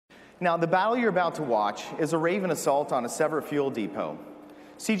Now, the battle you're about to watch is a Raven assault on a Sever fuel depot.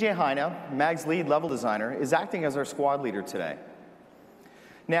 CJ Heine, MAG's lead level designer, is acting as our squad leader today.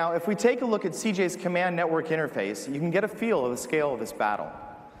 Now, if we take a look at CJ's command network interface, you can get a feel of the scale of this battle.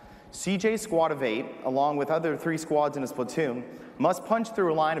 CJ's squad of 8, along with other 3 squads in his platoon, must punch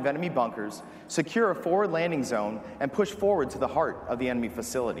through a line of enemy bunkers, secure a forward landing zone, and push forward to the heart of the enemy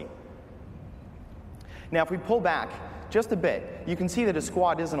facility. Now, if we pull back just a bit, you can see that his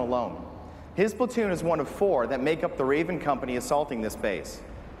squad isn't alone. His platoon is one of 4 that make up the Raven company assaulting this base.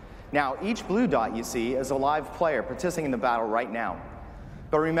 Now, each blue dot you see is a live player participating in the battle right now.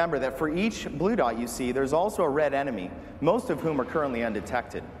 But remember that for each blue dot you see, there's also a red enemy, most of whom are currently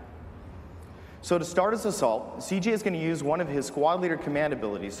undetected. So to start his assault, CJ is going to use one of his squad leader command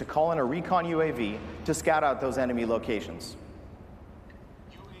abilities to call in a recon UAV to scout out those enemy locations.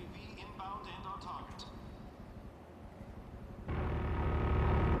 UAV inbound and on target.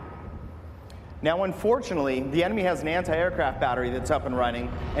 Now, unfortunately, the enemy has an anti-aircraft battery that's up and running,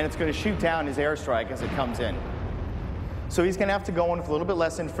 and it's going to shoot down his airstrike as it comes in. So he's going to have to go in with a little bit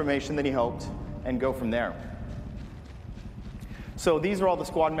less information than he hoped and go from there. So these are all the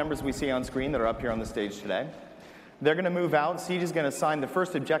squad members we see on screen that are up here on the stage today. They're going to move out. Siege is going to assign the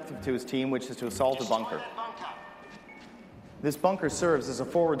first objective to his team, which is to assault a bunker. This bunker serves as a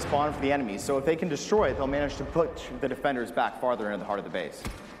forward spawn for the enemy, so if they can destroy it, they'll manage to push the defenders back farther into the heart of the base.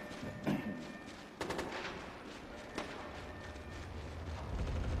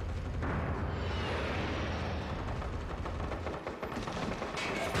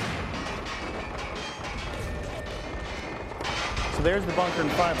 So there's the bunker in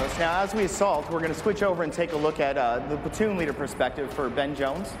front of us. Now, as we assault, we're going to switch over and take a look at the platoon leader perspective for Ben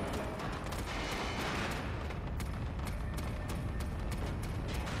Jones.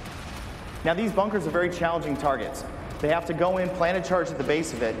 Now, these bunkers are very challenging targets. They have to go in, plant a charge at the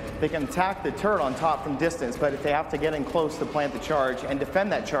base of it. They can attack the turret on top from distance, but if they have to get in close to plant the charge and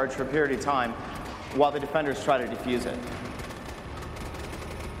defend that charge for a period of time while the defenders try to defuse it.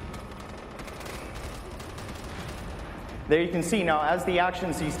 There you can see now, as the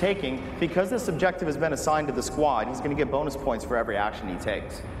actions he's taking, because this objective has been assigned to the squad, he's going to get bonus points for every action he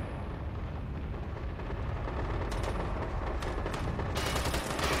takes.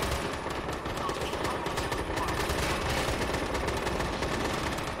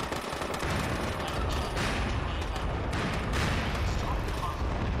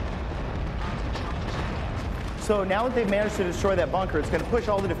 So now that they've managed to destroy that bunker, it's going to push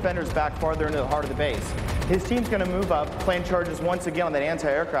all the defenders back farther into the heart of the base. His team's going to move up, plant charges once again on that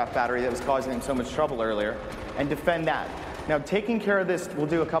anti-aircraft battery that was causing him so much trouble earlier, and defend that. Now, taking care of this will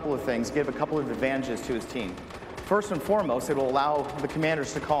do a couple of things, give a couple of advantages to his team. First and foremost, it will allow the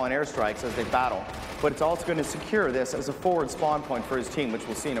commanders to call in airstrikes as they battle, but it's also going to secure this as a forward spawn point for his team, which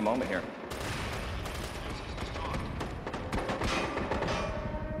we'll see in a moment here.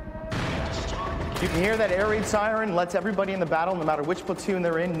 You can hear that air raid siren, lets everybody in the battle, no matter which platoon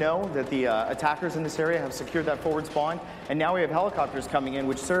they're in, know that the attackers in this area have secured that forward spawn. And now we have helicopters coming in,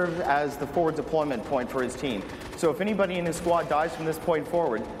 which serve as the forward deployment point for his team. So if anybody in his squad dies from this point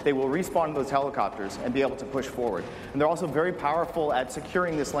forward, they will respawn those helicopters and be able to push forward. And they're also very powerful at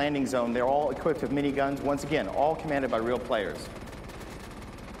securing this landing zone. They're all equipped with miniguns, once again, all commanded by real players.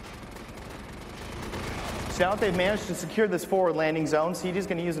 So now that they've managed to secure this forward landing zone, CJ is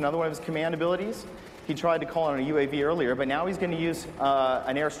going to use another one of his command abilities. He tried to call in a UAV earlier, but now he's going to use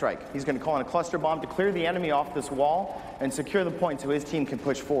an airstrike. He's going to call in a cluster bomb to clear the enemy off this wall and secure the point so his team can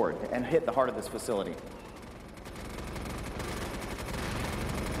push forward and hit the heart of this facility.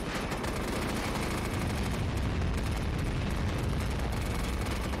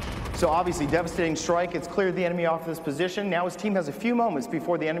 So obviously, devastating strike. It's cleared the enemy off this position. Now his team has a few moments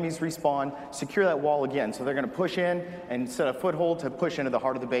before the enemies respawn, secure that wall again. So they're going to push in and set a foothold to push into the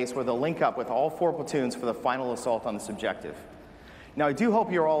heart of the base where they'll link up with all 4 platoons for the final assault on this objective. Now, I do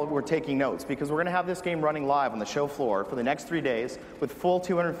hope you all were taking notes because we're going to have this game running live on the show floor for the next 3 days with full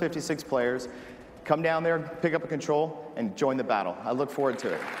 256 players. Come down there, pick up a control, and join the battle. I look forward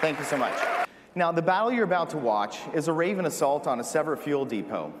to it. Thank you so much. Now, the battle you're about to watch is a Raven assault on a Sever fuel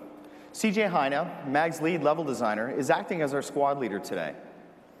depot. CJ Heine, MAG's lead level designer, is acting as our squad leader today.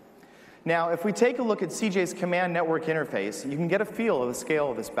 Now, if we take a look at CJ's command network interface, you can get a feel of the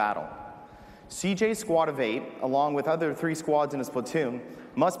scale of this battle. CJ's squad of 8, along with other 3 squads in his platoon,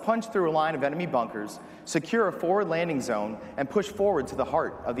 must punch through a line of enemy bunkers, secure a forward landing zone, and push forward to the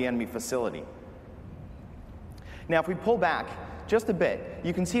heart of the enemy facility. Now, if we pull back just a bit,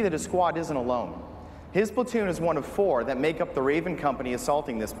 you can see that his squad isn't alone. His platoon is one of 4 that make up the Raven company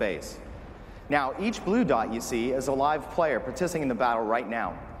assaulting this base. Now, each blue dot you see is a live player participating in the battle right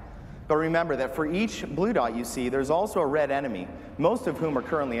now. But remember that for each blue dot you see, there's also a red enemy, most of whom are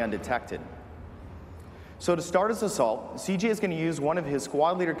currently undetected. So to start his assault, CJ is going to use one of his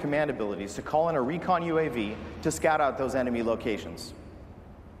squad leader command abilities to call in a recon UAV to scout out those enemy locations.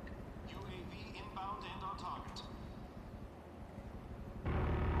 UAV inbound and on target.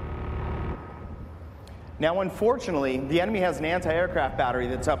 Now, unfortunately, the enemy has an anti-aircraft battery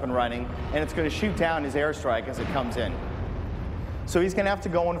that's up and running, and it's going to shoot down his airstrike as it comes in. So he's going to have to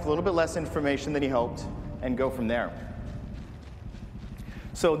go in with a little bit less information than he hoped and go from there.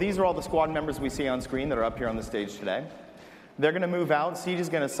 So these are all the squad members we see on screen that are up here on the stage today. They're going to move out. Siege is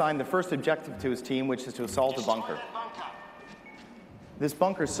going to assign the first objective to his team, which is to assault a bunker. This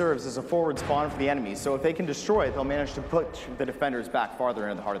bunker serves as a forward spawn for the enemy, so if they can destroy it, they'll manage to push the defenders back farther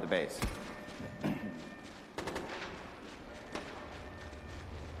into the heart of the base.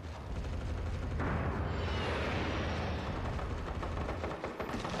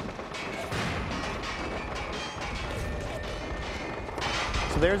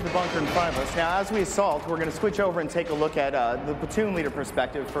 There's the bunker in front of us. Now, as we assault, we're going to switch over and take a look at the platoon leader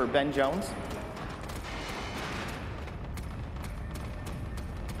perspective for Ben Jones.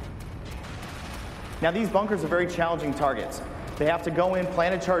 Now, these bunkers are very challenging targets. They have to go in,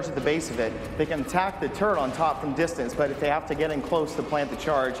 plant a charge at the base of it. They can attack the turret on top from distance, but if they have to get in close to plant the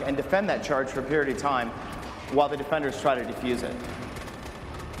charge and defend that charge for a period of time while the defenders try to defuse it.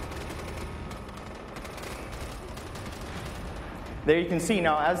 There you can see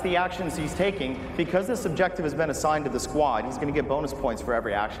now, as the actions he's taking, because this objective has been assigned to the squad, he's going to get bonus points for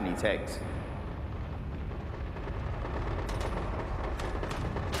every action he takes.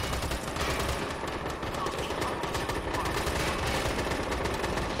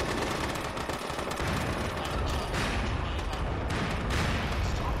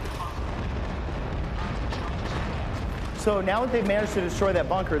 So now that they've managed to destroy that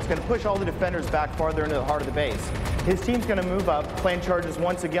bunker, it's going to push all the defenders back farther into the heart of the base. His team's going to move up, plant charges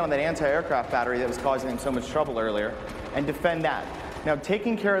once again on that anti-aircraft battery that was causing him so much trouble earlier, and defend that. Now,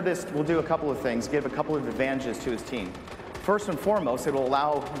 taking care of this will do a couple of things, give a couple of advantages to his team. First and foremost, it will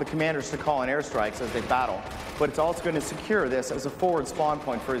allow the commanders to call in airstrikes as they battle, but it's also going to secure this as a forward spawn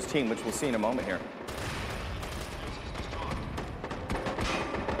point for his team, which we'll see in a moment here.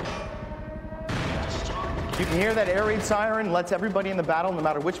 You can hear that air raid siren, lets everybody in the battle, no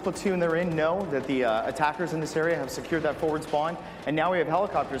matter which platoon they're in, know that the attackers in this area have secured that forward spawn. And now we have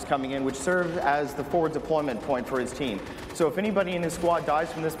helicopters coming in, which serve as the forward deployment point for his team. So if anybody in his squad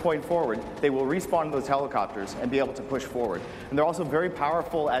dies from this point forward, they will respawn to those helicopters and be able to push forward. And they're also very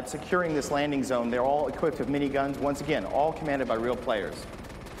powerful at securing this landing zone. They're all equipped with miniguns, once again, all commanded by real players.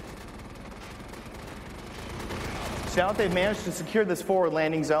 So now that they've managed to secure this forward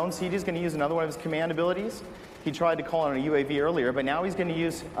landing zone, CJ is going to use another one of his command abilities. He tried to call on a UAV earlier, but now he's going to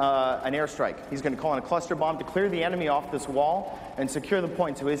use an airstrike. He's going to call on a cluster bomb to clear the enemy off this wall and secure the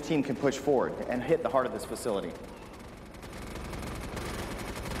point so his team can push forward and hit the heart of this facility.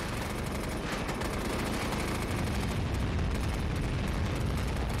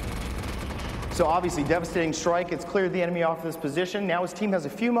 So obviously, devastating strike. It's cleared the enemy off this position. Now his team has a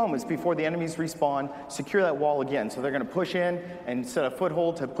few moments before the enemies respawn, secure that wall again. So they're going to push in and set a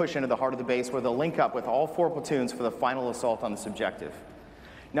foothold to push into the heart of the base where they'll link up with all 4 platoons for the final assault on this objective.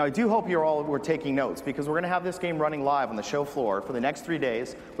 Now, I do hope you all were taking notes because we're going to have this game running live on the show floor for the next 3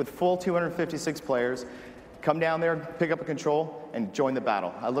 days with full 256 players. Come down there, pick up a control, and join the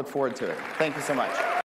battle. I look forward to it. Thank you so much.